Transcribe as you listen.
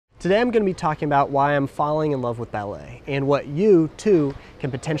Today I'm going to be talking about why I'm falling in love with ballet and what you, too, can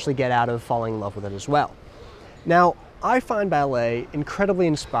potentially get out of falling in love with it as well. Now, I find ballet incredibly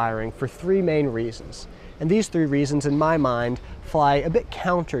inspiring for three main reasons. And these three reasons, in my mind, fly a bit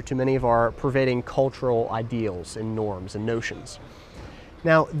counter to many of our pervading cultural ideals and norms and notions.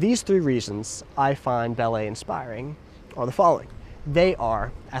 Now, these three reasons I find ballet inspiring are the following. They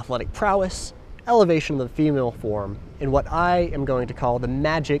are athletic prowess, elevation of the female form, and what I am going to call the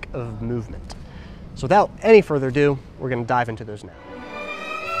magic of movement. So without any further ado, we're going to dive into those now.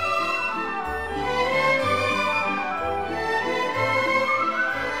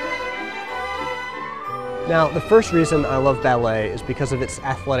 Now, the first reason I love ballet is because of its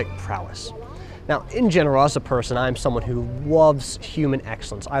athletic prowess. Now, in general, as a person, I'm someone who loves human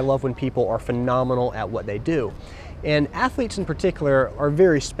excellence. I love when people are phenomenal at what they do. And athletes in particular are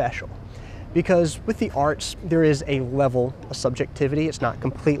very special because with the arts, there is a level of subjectivity. It's not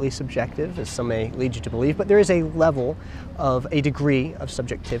completely subjective, as some may lead you to believe, but there is a level of a degree of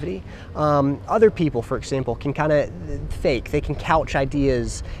subjectivity. Other people, for example, can kind of fake. They can couch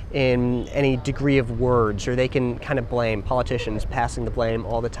ideas in any degree of words, or they can kind of blame. Politicians passing the blame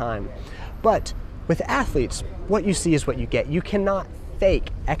all the time. But with athletes, what you see is what you get. You cannot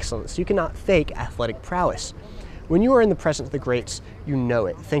fake excellence. You cannot fake athletic prowess. When you are in the presence of the greats, you know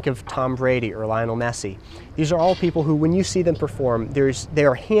it. Think of Tom Brady or Lionel Messi. These are all people who, when you see them perform, they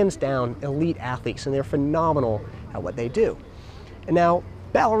are hands down elite athletes, and they're phenomenal at what they do. And now,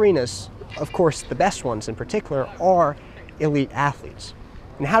 ballerinas, of course, the best ones in particular, are elite athletes.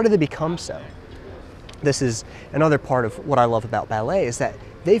 And how do they become so? This is another part of what I love about ballet, is that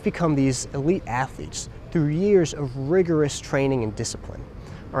they've become these elite athletes through years of rigorous training and discipline.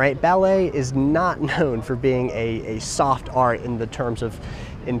 All right, ballet is not known for being a soft art in terms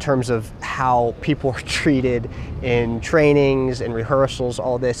of how people are treated in trainings and rehearsals,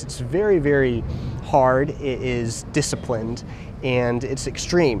 all this. It's very, very hard. It is disciplined, and it's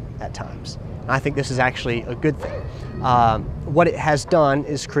extreme at times. And I think this is actually a good thing. What it has done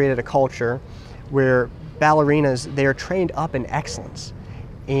is created a culture where ballerinas, they are trained up in excellence,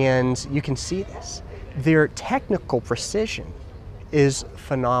 and you can see this. Their technical precision is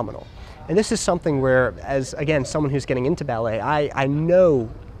phenomenal. And this is something where, as again, someone who's getting into ballet, I know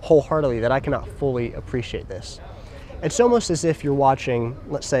wholeheartedly that I cannot fully appreciate this. It's almost as if you're watching,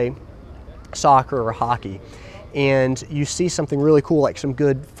 let's say, soccer or hockey, and you see something really cool, like some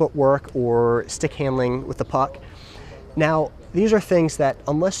good footwork or stick handling with the puck. Now, these are things that,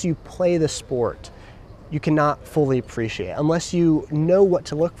 unless you play the sport, you cannot fully appreciate. Unless you know what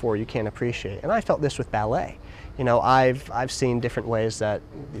to look for, you can't appreciate. And I felt this with ballet. You know, I've seen different ways that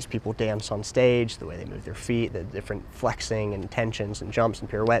these people dance on stage, the way they move their feet, the different flexing and tensions and jumps and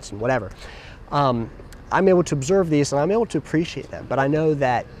pirouettes and whatever. I'm able to observe these and I'm able to appreciate them, but I know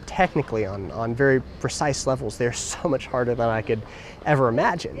that technically on very precise levels, they're so much harder than I could ever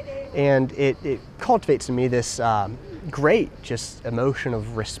imagine. And it cultivates in me this great just emotion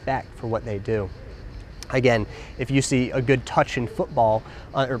of respect for what they do. Again, if you see a good touch in football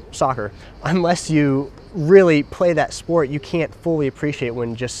or soccer, unless you really play that sport, you can't fully appreciate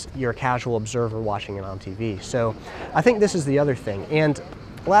when just you're a casual observer watching it on TV. So I think this is the other thing. And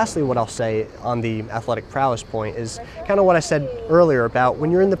lastly, what I'll say on the athletic prowess point is kind of what I said earlier about when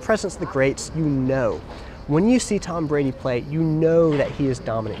you're in the presence of the greats, you know. When you see Tom Brady play, you know that he is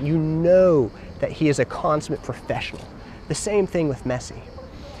dominant. You know that he is a consummate professional. The same thing with Messi.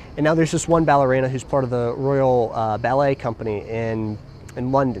 And now there's this one ballerina who's part of the Royal Ballet Company in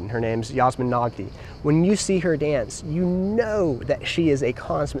London. Her name's Yasmin Nagdi. When you see her dance, you know that she is a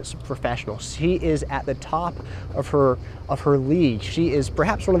consummate professional. She is at the top of her league. She is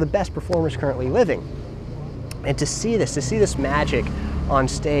perhaps one of the best performers currently living. And to see this magic on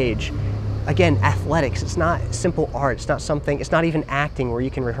stage, again, athletics, it's not simple art, it's not even acting where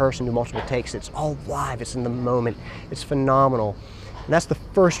you can rehearse and do multiple takes. It's all live, it's in the moment, it's phenomenal. And that's the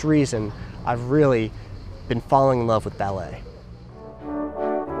first reason I've really been falling in love with ballet.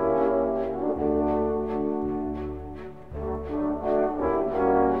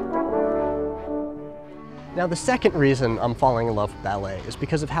 Now, the second reason I'm falling in love with ballet is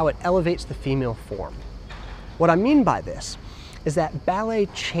because of how it elevates the female form. What I mean by this is that ballet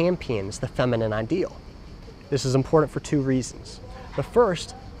champions the feminine ideal. This is important for two reasons. The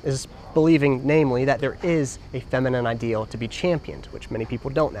first is believing, namely, that there is a feminine ideal to be championed, which many people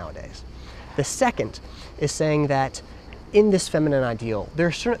don't nowadays. The second is saying that in this feminine ideal, there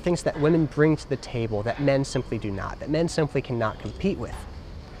are certain things that women bring to the table that men simply do not, that men simply cannot compete with.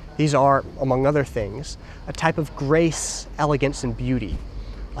 These are, among other things, a type of grace, elegance, and beauty,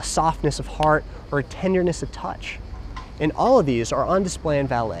 a softness of heart, or a tenderness of touch. And all of these are on display in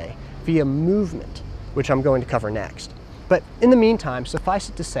ballet via movement, which I'm going to cover next. But in the meantime, suffice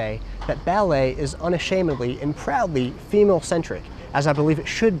it to say that ballet is unashamedly and proudly female-centric, as I believe it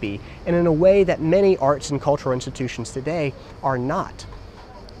should be, and in a way that many arts and cultural institutions today are not.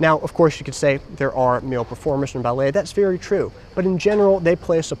 Now, of course, you could say there are male performers in ballet. That's very true. But in general, they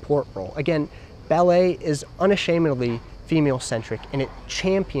play a support role. Again, ballet is unashamedly female-centric, and it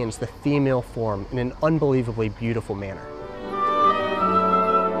champions the female form in an unbelievably beautiful manner.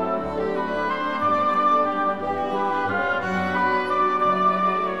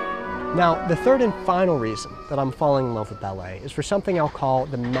 Now, the third and final reason that I'm falling in love with ballet is for something I'll call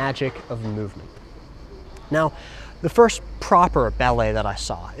the magic of movement. Now, the first proper ballet that I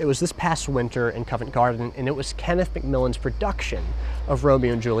saw, it was this past winter in Covent Garden, and it was Kenneth Macmillan's production of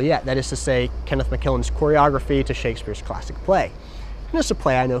Romeo and Juliet. That is to say, Kenneth Macmillan's choreography to Shakespeare's classic play. And it's a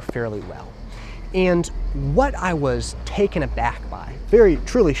play I know fairly well. And what I was taken aback by, very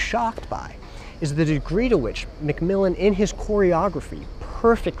truly shocked by, is the degree to which Macmillan in his choreography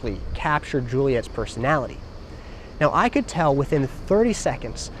perfectly captured Juliet's personality. Now, I could tell within 30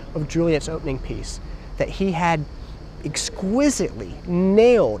 seconds of Juliet's opening piece that he had exquisitely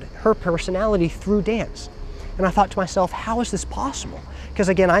nailed her personality through dance. And I thought to myself, how is this possible? Because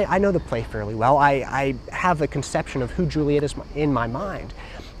again, I know the play fairly well. I have a conception of who Juliet is in my mind.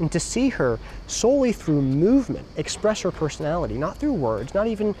 And to see her solely through movement express her personality, not through words, not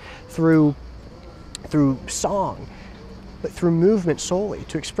even through song, but through movement solely,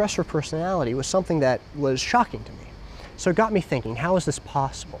 to express her personality was something that was shocking to me. So it got me thinking, how is this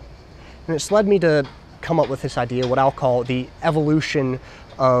possible? And it's led me to come up with this idea, what I'll call the evolution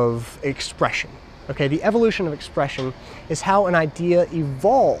of expression. Okay, the evolution of expression is how an idea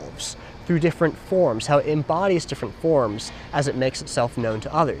evolves through different forms, how it embodies different forms as it makes itself known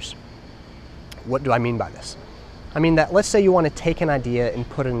to others. What do I mean by this? I mean that, let's say you want to take an idea and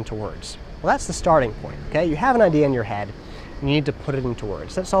put it into words. Well, that's the starting point, okay? You have an idea in your head, and you need to put it into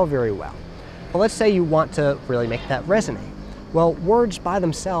words. That's all very well. But let's say you want to really make that resonate. Well, words by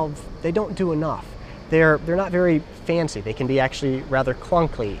themselves, they don't do enough. They're not very fancy. They can be actually rather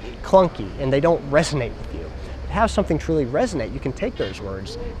clunky, and they don't resonate with you. To have something truly resonate, you can take those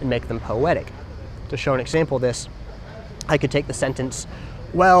words and make them poetic. To show an example of this, I could take the sentence,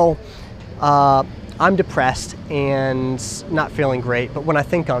 well, I'm depressed and not feeling great, but when I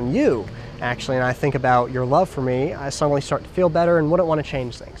think on you, actually, and I think about your love for me, I suddenly start to feel better and wouldn't want to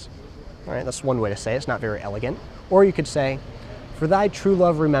change things. All right, that's one way to say it. It's not very elegant. Or you could say, for thy true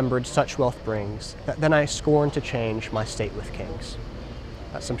love remembered such wealth brings, that then I scorn to change my state with kings.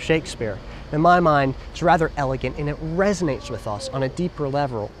 That's some Shakespeare. In my mind, it's rather elegant and it resonates with us on a deeper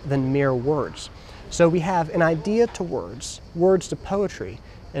level than mere words. So we have an idea to words, words to poetry,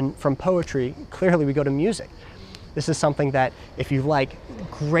 and from poetry, clearly we go to music. This is something that, if you like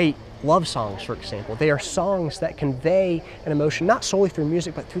great love songs, for example, they are songs that convey an emotion not solely through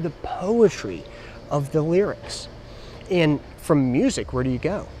music, but through the poetry of the lyrics. And from music, where do you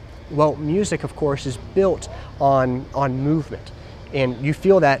go? Well, music, of course, is built on movement. And you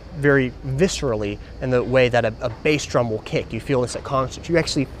feel that very viscerally in the way that a bass drum will kick. You feel this at concerts. You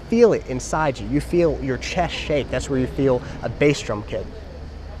actually feel it inside you. You feel your chest shake. That's where you feel a bass drum kick.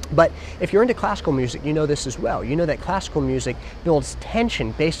 But if you're into classical music, you know this as well. You know that classical music builds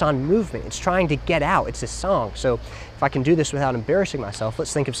tension based on movement. It's trying to get out. It's a song. So if I can do this without embarrassing myself,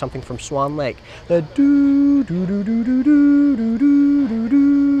 let's think of something from Swan Lake. The do do do do do do do do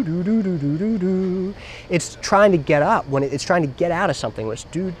do do do do do do. It's trying to get up when it's trying to get out of something. It's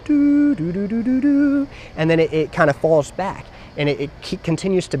do do do do do do do, and then it kind of falls back. And it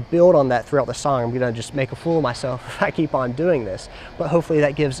continues to build on that throughout the song. I'm gonna just make a fool of myself if I keep on doing this, but hopefully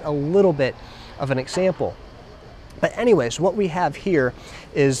that gives a little bit of an example. But anyways, what we have here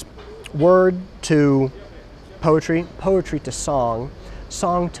is word to poetry, poetry to song,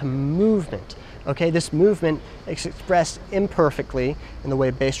 song to movement. Okay, this movement is expressed imperfectly in the way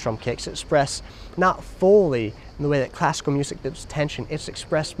bass drum kicks. It's expressed not fully in the way that classical music builds tension. It's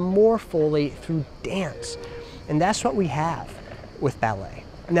expressed more fully through dance. And that's what we have with ballet.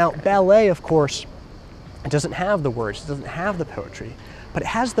 Now, ballet, of course, it doesn't have the words, it doesn't have the poetry, but it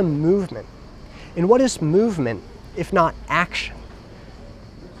has the movement. And what is movement if not action?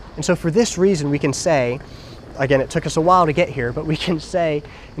 And so for this reason, we can say, again, it took us a while to get here, but we can say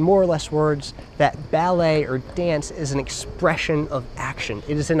in more or less words that ballet or dance is an expression of action.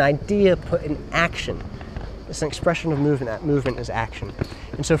 It is an idea put in action. It's an expression of movement. That movement is action.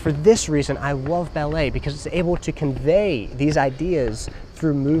 And so for this reason, I love ballet because it's able to convey these ideas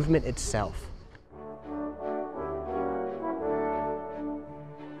through movement itself.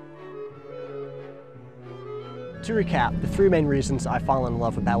 to recap, the three main reasons I've fallen in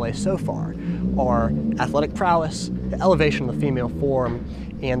love with ballet so far are athletic prowess, the elevation of the female form,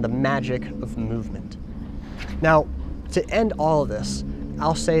 and the magic of movement. Now, to end all of this,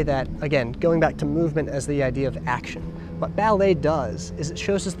 I'll say that, again, going back to movement as the idea of action, what ballet does is it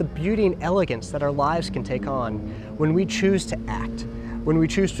shows us the beauty and elegance that our lives can take on when we choose to act, when we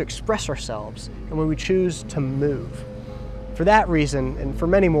choose to express ourselves, and when we choose to move. For that reason, and for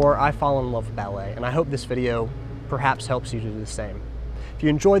many more, I've fallen in love with ballet, and I hope this video perhaps helps you to do the same. If you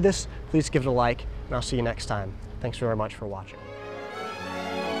enjoyed this, please give it a like, and I'll see you next time. Thanks very much for watching.